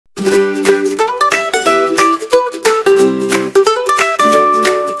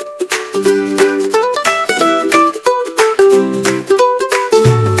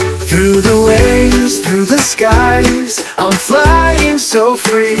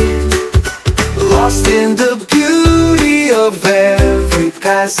lost in the beauty of every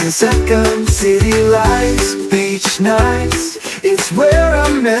passing second. City lights, beach nights, it's where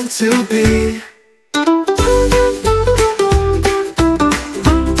I'm meant to be.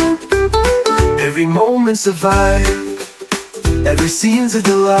 Every moment's a vibe, every scene's a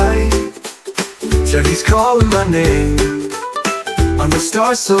delight. Journey's calling my name under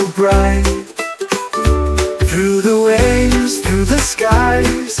stars so bright. Through the waves, through the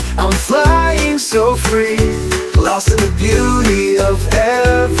skies, I'm flying so free, lost in the beauty of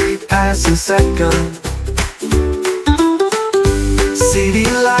every passing second. City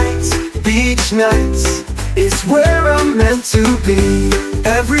lights, beach nights, it's where I'm meant to be.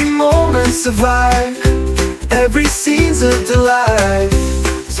 Every moment's a vibe, every scene's a delight.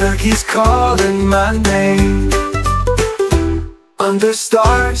 Turkey's calling my name under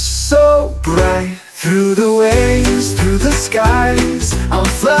stars so bright. Through the waves, through the skies, I'm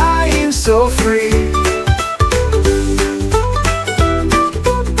flying